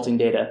resulting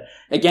data.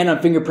 Again, I'm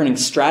fingerprinting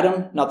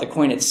stratum, not the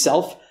coin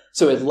itself.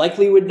 so it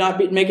likely would not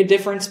make a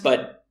difference,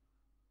 but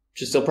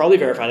should still probably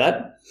verify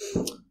that.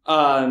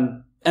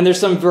 And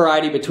there's some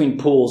variety between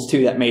pools,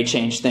 too, that may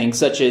change things,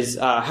 such as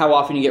how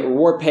often you get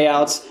reward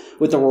payouts,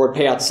 what the reward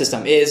payout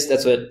system is.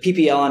 That's what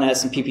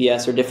PPLNS and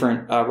PPS are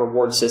different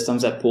reward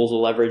systems that pools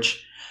will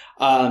leverage.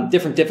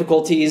 Different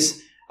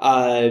difficulties.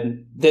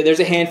 There's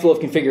a handful of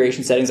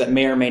configuration settings that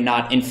may or may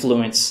not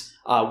influence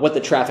what the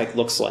traffic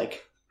looks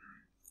like.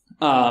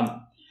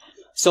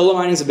 Solo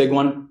mining is a big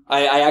one.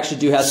 I actually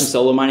do have some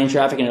solo mining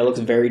traffic, and it looks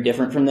very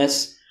different from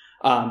this.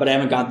 But I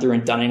haven't gone through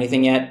and done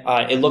anything yet.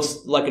 It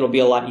looks like it'll be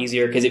a lot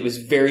easier because it was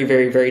very,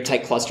 very, very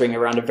tight clustering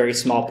around a very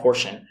small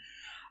portion.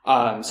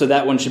 So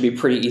that one should be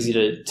pretty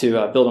easy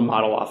to build a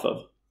model off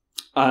of.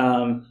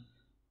 And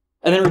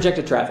then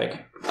rejected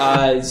traffic.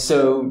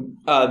 So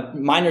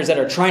miners that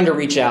are trying to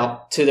reach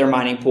out to their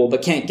mining pool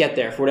but can't get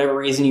there. For whatever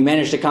reason, you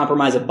manage to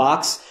compromise a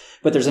box,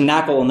 but there's a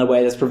knackle in the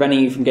way that's preventing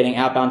you from getting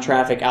outbound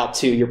traffic out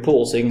to your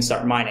pool so you can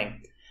start mining.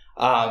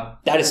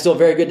 That is still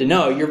very good to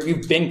know.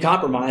 You've been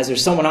compromised.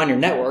 There's someone on your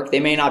network. They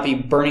may not be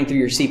burning through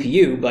your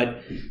CPU,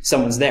 but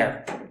someone's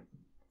there.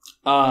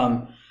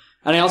 And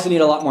I also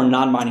need a lot more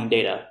non-mining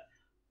data.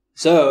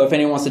 So if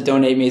anyone wants to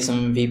donate me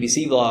some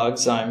VPC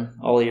logs, I'm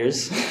all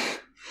ears.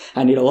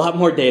 I need a lot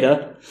more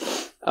data.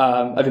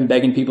 I've been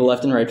begging people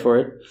left and right for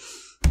it.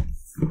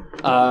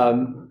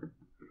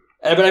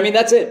 But I mean,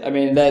 that's it. I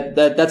mean,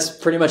 that's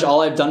pretty much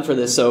all I've done for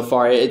this so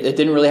far. It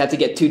didn't really have to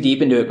get too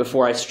deep into it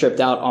before I stripped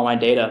out all my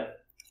data.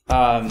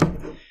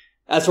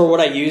 As for what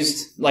I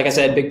used, like I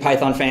said, big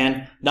Python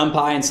fan.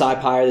 NumPy and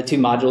SciPy are the two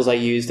modules I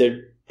used.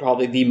 They're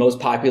probably the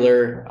most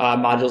popular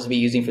modules to be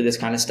using for this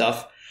kind of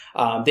stuff.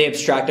 They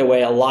abstract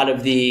away a lot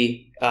of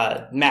the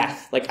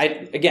math. Like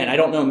I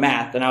don't know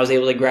math, and I was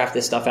able to graph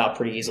this stuff out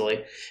pretty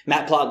easily.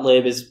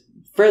 Matplotlib is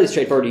fairly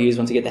straightforward to use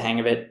once you get the hang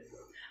of it.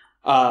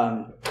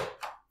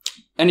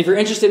 And if you're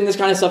interested in this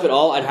kind of stuff at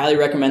all, I'd highly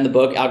recommend the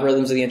book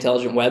Algorithms of the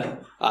Intelligent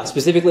Web,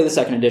 specifically the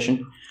second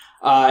edition.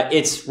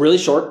 It's really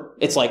short.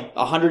 It's like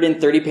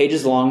 130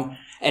 pages long,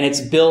 and it's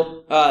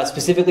built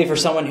specifically for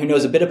someone who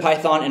knows a bit of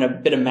Python and a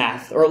bit of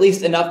math, or at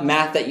least enough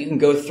math that you can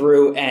go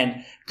through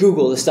and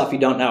Google the stuff you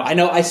don't know. I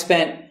know I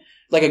spent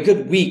like a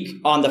good week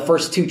on the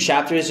first 2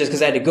 chapters just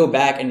because I had to go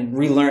back and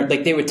relearn.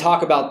 Like they would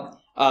talk about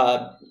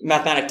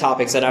mathematic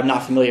topics that I'm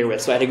not familiar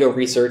with, so I had to go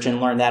research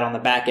and learn that on the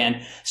back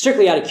end,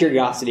 strictly out of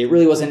curiosity. It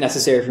really wasn't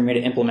necessary for me to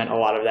implement a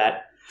lot of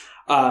that.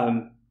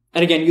 And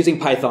again, using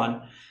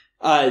Python.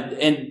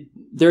 And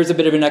there's a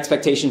bit of an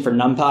expectation for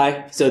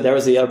NumPy. So that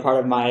was the other part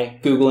of my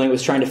Googling,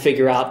 was trying to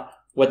figure out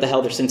what the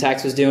hell their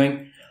syntax was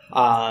doing.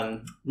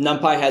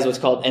 NumPy has what's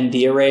called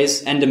ND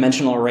arrays,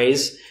 n-dimensional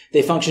arrays.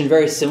 They function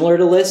very similar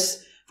to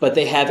lists, but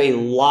they have a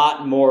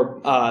lot more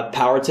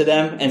power to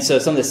them. And so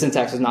some of the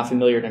syntax was not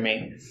familiar to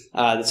me.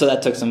 So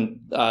that took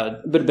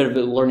a bit of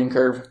a learning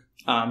curve.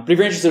 But if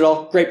you're interested at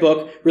all, great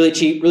book, really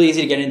cheap, really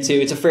easy to get into.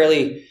 It's a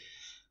fairly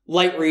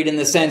light read in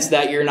the sense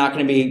that you're not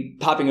going to be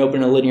popping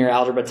open a linear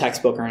algebra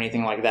textbook or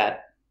anything like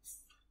that.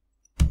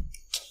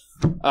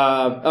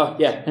 Oh,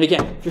 yeah. And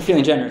again, if you're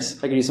feeling generous,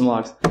 I could use some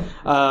logs.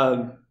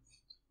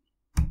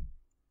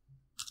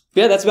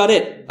 Yeah, that's about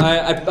it.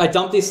 I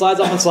dumped these slides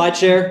off on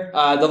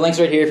SlideShare. The link's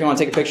right here if you want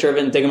to take a picture of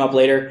it and dig them up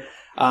later.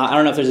 I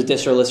don't know if there's a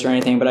distro list or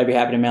anything, but I'd be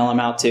happy to mail them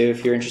out too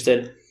if you're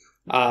interested.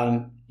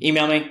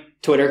 Email me,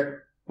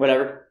 Twitter,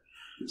 whatever.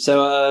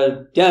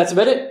 So, yeah, that's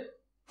about it.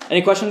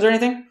 Any questions or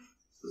anything?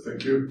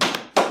 Thank you.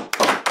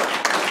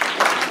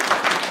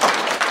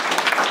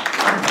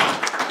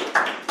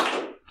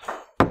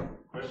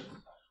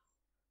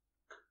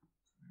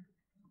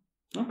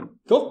 Oh,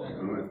 cool.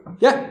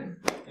 Yeah.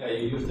 Yeah,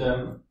 you use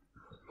the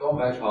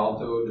convex file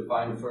to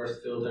define the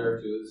first filter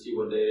to see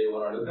what they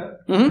want to look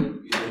at.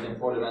 Mm-hmm. You do it in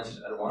 4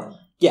 dimensions at once.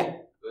 Yeah.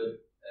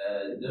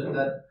 But doesn't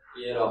that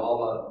create a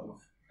whole lot of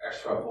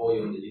extra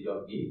volume that you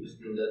don't need?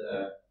 Isn't that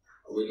a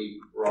really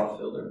raw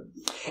filter?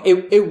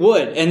 It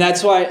would, and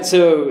that's why.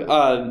 So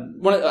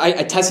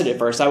I tested it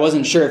first. I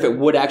wasn't sure if it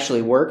would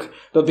actually work,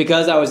 but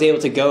because I was able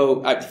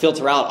to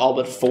filter out all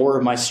but 4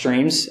 of my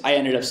streams, I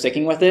ended up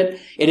sticking with it.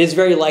 It is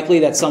very likely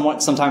that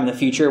sometime in the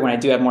future, when I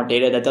do have more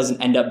data, that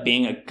doesn't end up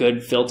being a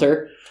good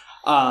filter.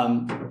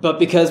 But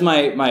because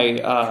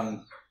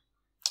my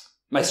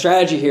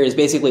strategy here is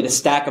basically to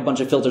stack a bunch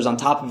of filters on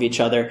top of each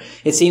other,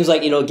 it seems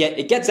like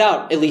it gets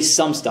out at least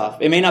some stuff.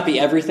 It may not be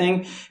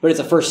everything, but it's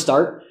a first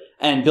start.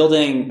 And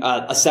building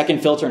a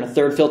second filter and a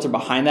third filter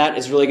behind that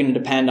is really going to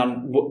depend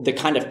on the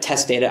kind of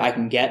test data I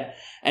can get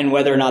and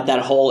whether or not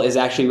that hole is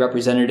actually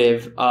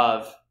representative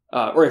of,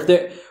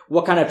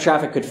 what kind of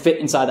traffic could fit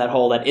inside that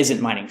hole that isn't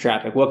mining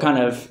traffic. What kind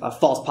of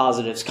false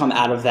positives come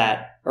out of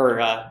that,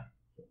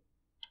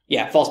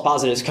 false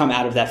positives come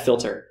out of that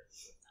filter.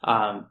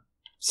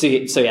 So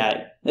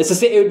yeah,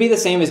 it would be the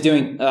same as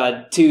doing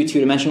 2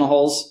 two-dimensional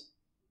holes.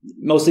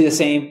 Mostly the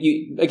same.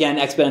 Again,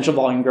 exponential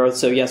volume growth.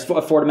 So yes,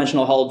 a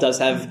 4-dimensional hull does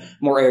have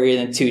more area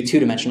than 2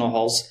 two-dimensional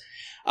hulls.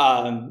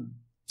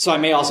 So I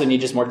may also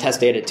need just more test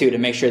data too to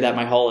make sure that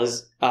my hull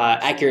is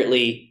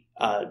accurately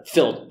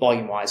filled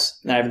volume-wise.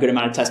 And I have a good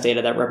amount of test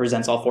data that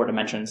represents all 4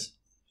 dimensions.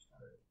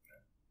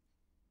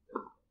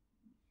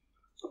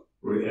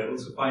 Were you able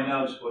to find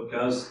out what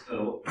caused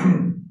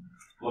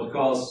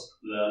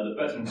the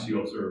patterns you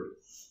observed?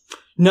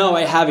 No,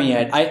 I haven't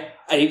yet.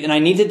 I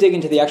need to dig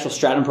into the actual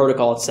Stratum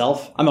protocol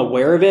itself. I'm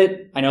aware of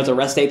it. I know it's a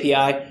REST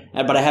API,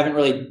 but I haven't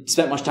really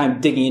spent much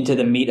time digging into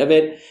the meat of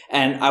it.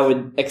 And I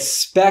would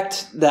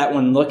expect that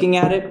when looking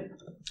at it,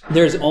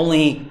 there's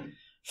only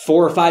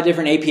 4 or 5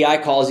 different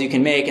API calls you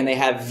can make, and they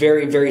have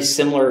very, very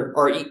similar,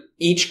 or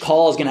each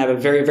call is going to have a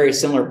very, very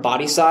similar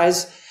body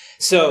size.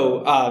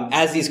 So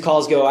as these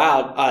calls go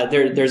out,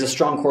 there's a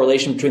strong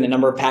correlation between the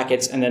number of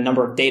packets and the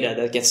number of data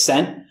that gets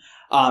sent.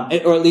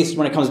 Or at least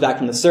when it comes back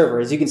from the server.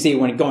 As you can see,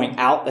 when it's going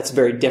out, that's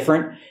very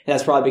different. And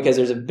that's probably because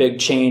there's a big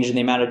change in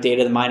the amount of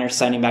data the miner is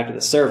sending back to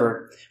the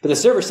server. But the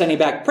server's sending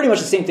back pretty much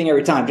the same thing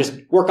every time. Just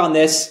work on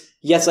this.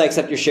 Yes, I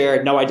accept your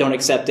share. No, I don't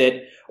accept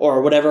it.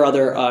 Or whatever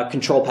other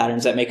control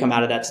patterns that may come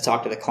out of that to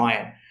talk to the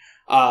client.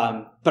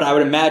 But I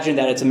would imagine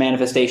that it's a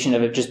manifestation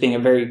of it just being a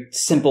very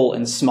simple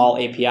and small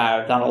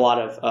API without a lot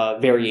of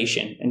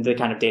variation in the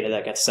kind of data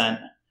that gets sent.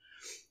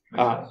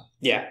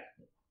 Yeah.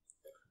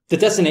 The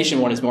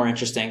destination one is more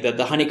interesting.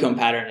 The honeycomb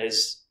pattern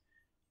is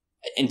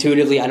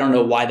intuitively, I don't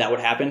know why that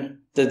would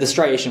happen. The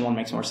striation one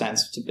makes more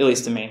sense, at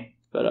least to me.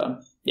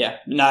 But yeah,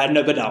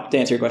 no. To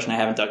answer your question, I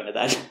haven't dug into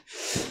that.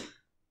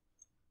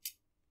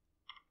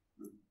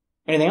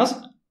 Anything else?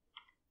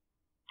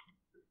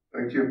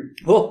 Thank you.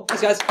 Cool.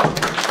 Thanks,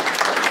 guys.